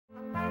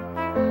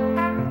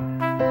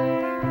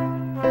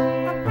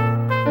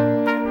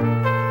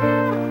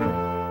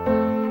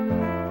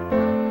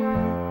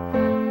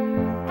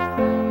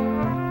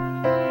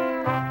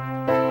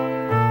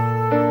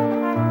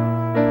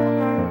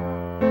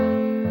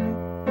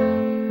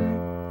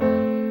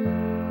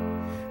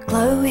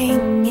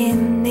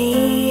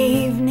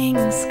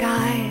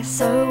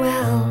so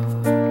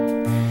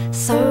well,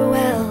 so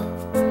well.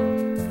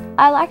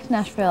 I liked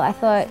Nashville. I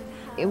thought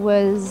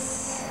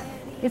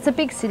it's a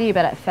big city,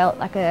 but it felt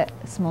like a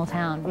small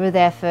town. We were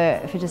there for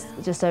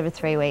just over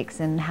 3 weeks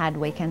and had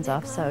weekends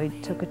off, so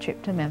we took a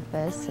trip to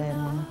Memphis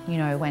and, you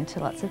know, went to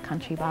lots of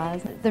country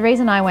bars. The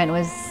reason I went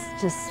was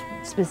just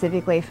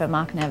specifically for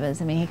Mark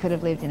Nevers. I mean, he could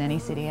have lived in any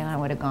city and I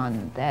would have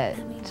gone there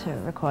to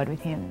record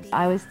with him.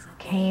 I was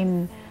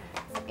keen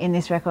in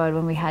this record,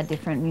 when we had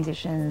different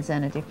musicians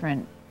and a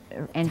different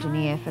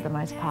engineer for the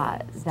most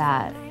part,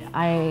 that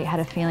I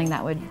had a feeling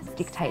that would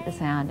dictate the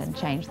sound and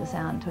change the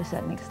sound to a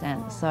certain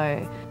extent.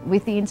 So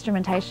with the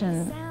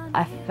instrumentation,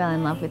 I fell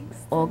in love with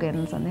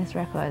organs on this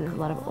record. There's a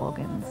lot of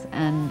organs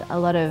and a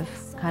lot of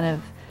kind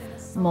of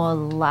more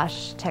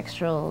lush,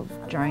 textural,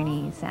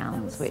 drony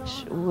sounds,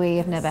 which we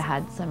have never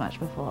had so much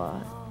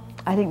before.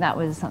 I think that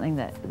was something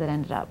that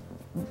ended up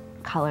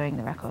colouring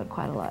the record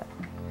quite a lot.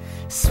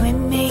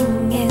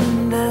 Swimming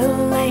in the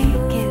lake,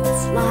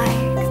 it's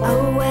like,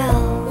 oh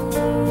well,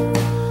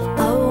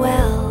 oh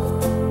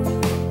well.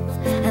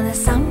 And there's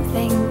some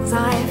things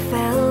I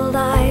felt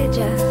I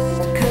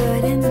just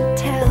couldn't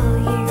tell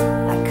you,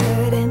 I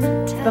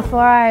couldn't tell. Before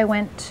I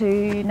went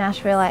to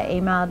Nashville, I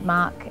emailed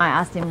Mark. I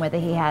asked him whether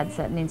he had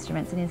certain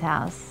instruments in his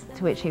house,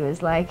 to which he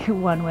was like,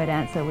 one-word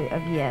answer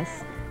of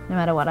yes, no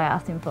matter what I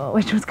asked him for,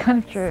 which was kind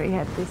of true. He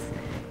had this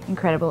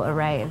incredible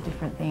array of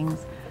different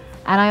things.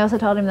 And I also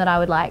told him that I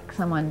would like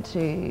someone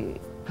to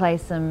play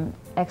some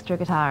extra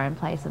guitar and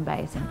play some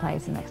bass and play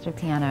some extra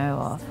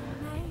piano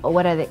or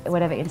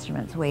whatever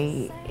instruments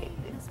we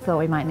thought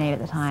we might need at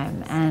the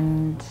time.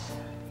 And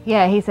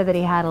yeah, he said that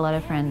he had a lot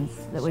of friends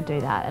that would do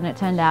that. And it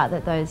turned out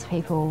that those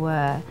people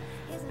were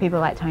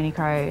people like Tony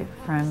Crow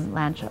from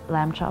Lamb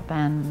Chop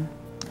and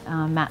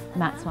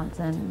Matt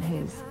Swanson,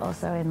 who's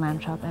also in Lamb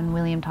Chop, and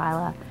William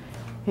Tyler,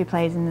 who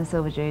plays in the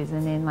Silver Jews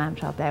and in Lamb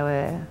Chop. They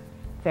were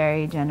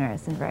very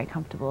generous and very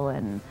comfortable,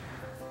 and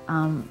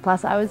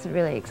plus I was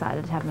really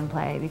excited to have them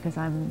play because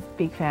I'm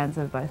big fans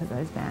of both of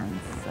those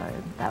bands, so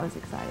that was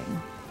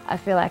exciting. I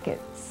feel like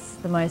it's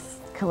the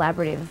most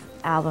collaborative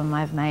album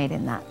I've made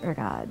in that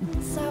regard.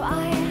 So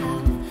I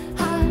have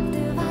heart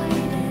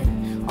divided,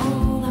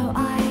 although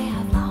I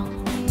have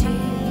longed to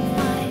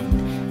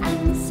find.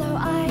 And so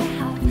I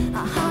have a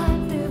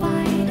heart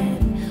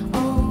divided,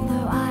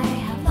 although I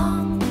have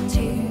longed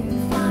to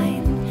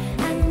find.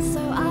 And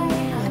so I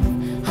have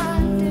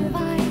heart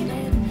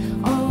divided,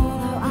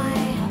 although I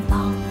have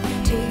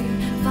longed to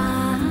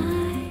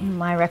find.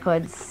 My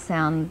records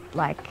sound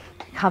like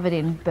covered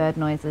in bird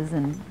noises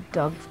and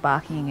dogs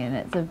barking, and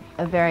it's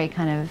a very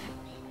kind of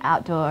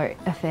outdoor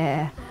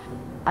affair.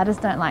 I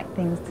just don't like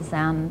things to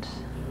sound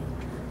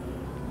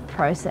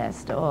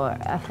processed or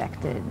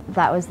affected.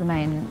 That was the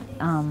main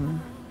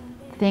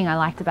thing I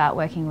liked about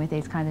working with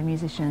these kinds of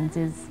musicians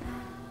is,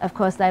 of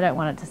course, they don't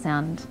want it to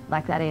sound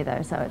like that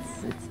either, so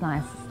it's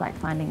nice. It's like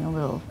finding a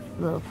little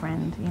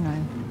friend, you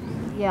know.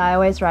 Yeah, I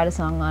always write a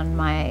song on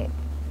my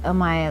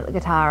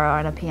guitar or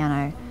on a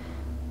piano.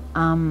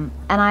 And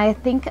I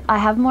think I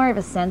have more of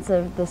a sense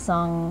of the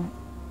song,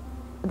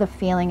 the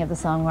feeling of the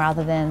song,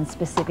 rather than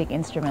specific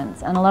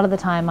instruments. And a lot of the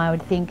time I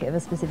would think of a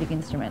specific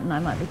instrument and I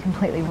might be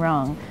completely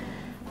wrong.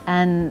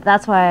 And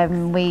that's why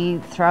we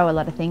throw a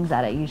lot of things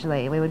at it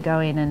usually. We would go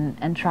in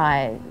and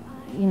try,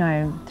 you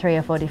know, 3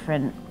 or 4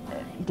 different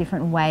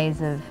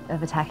ways of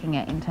attacking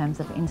it in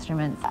terms of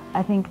instruments.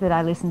 I think that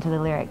I listen to the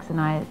lyrics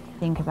and I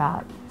think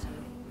about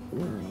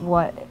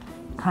what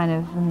kind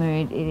of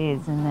mood it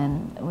is, and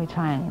then we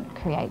try and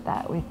create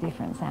that with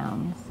different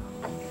sounds.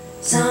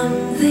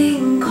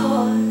 Something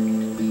caught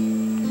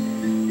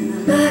in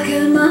the back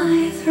of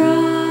my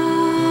throat.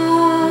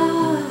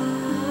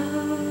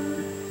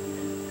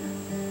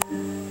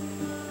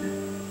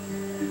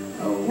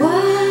 A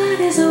word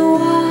is a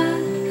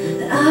word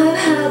that I've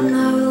had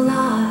no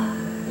luck.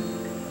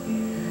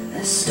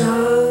 A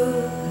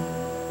stove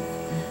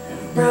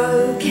of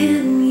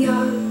broken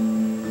yolks.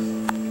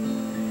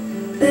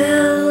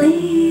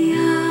 Belly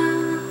up.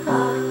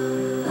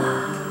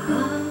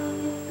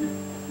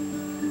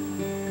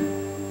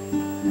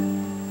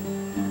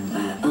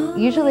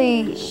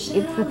 Usually it's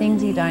the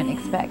things you don't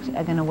expect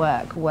are going to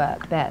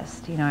work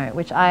best, you know,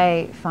 which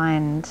I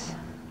find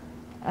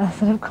a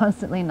sort of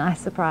constantly nice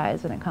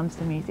surprise when it comes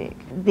to music.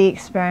 The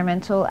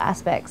experimental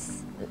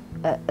aspects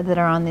that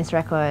are on this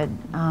record,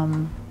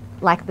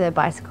 like the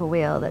bicycle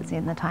wheel that's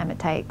in The Time It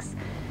Takes,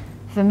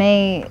 for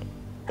me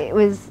it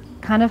was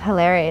kind of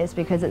hilarious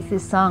because it's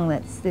this song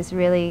that's this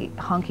really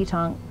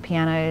honky-tonk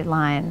piano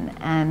line,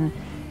 and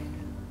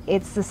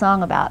it's the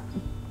song about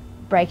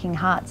breaking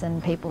hearts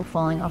and people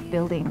falling off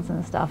buildings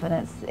and stuff,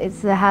 and it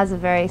has a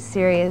very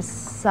serious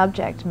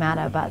subject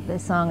matter, but the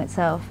song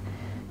itself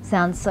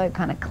sounds so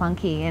kind of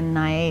clunky and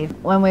naive.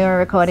 When we were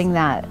recording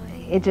that,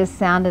 it just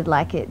sounded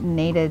like it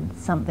needed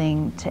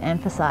something to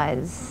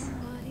emphasize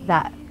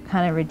that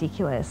kind of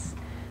ridiculous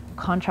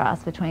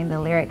contrast between the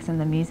lyrics and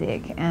the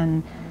music,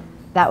 and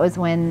that was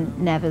when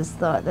Nevers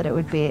thought that it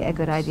would be a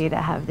good idea to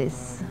have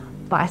this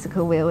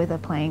bicycle wheel with a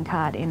playing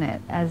card in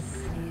it as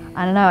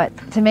I don't know,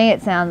 to me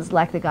it sounds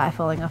like the guy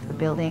falling off the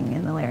building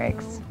in the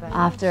lyrics.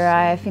 After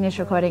I finished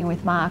recording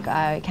with Mark,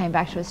 I came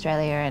back to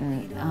Australia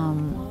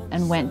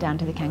and went down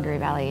to the Kangaroo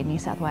Valley in New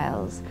South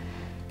Wales.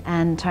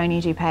 And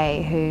Tony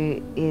Dupay,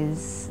 who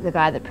is the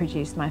guy that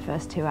produced my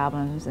first 2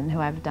 albums and who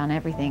I've done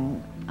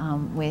everything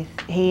with,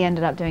 he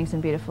ended up doing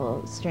some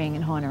beautiful string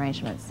and horn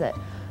arrangements that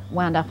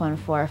wound up on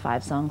 4 or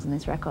 5 songs on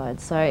this record.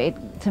 So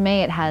to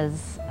me it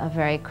has a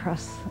very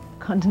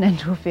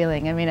cross-continental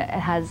feeling. I mean, it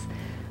has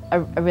a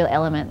real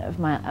element of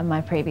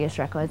my previous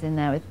records in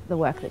there with the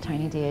work that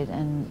Tony did,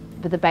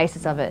 but the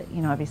basis of it,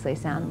 you know, obviously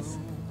sounds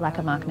like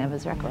a Mark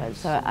Nevers record.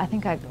 So I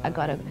think I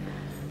got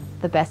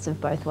the best of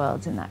both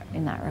worlds in that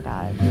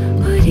regard.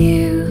 Would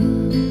you?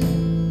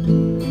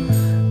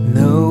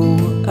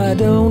 No, I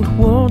don't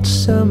want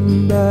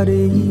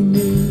somebody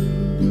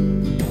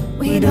new.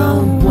 We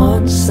don't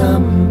want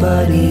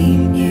somebody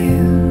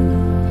new.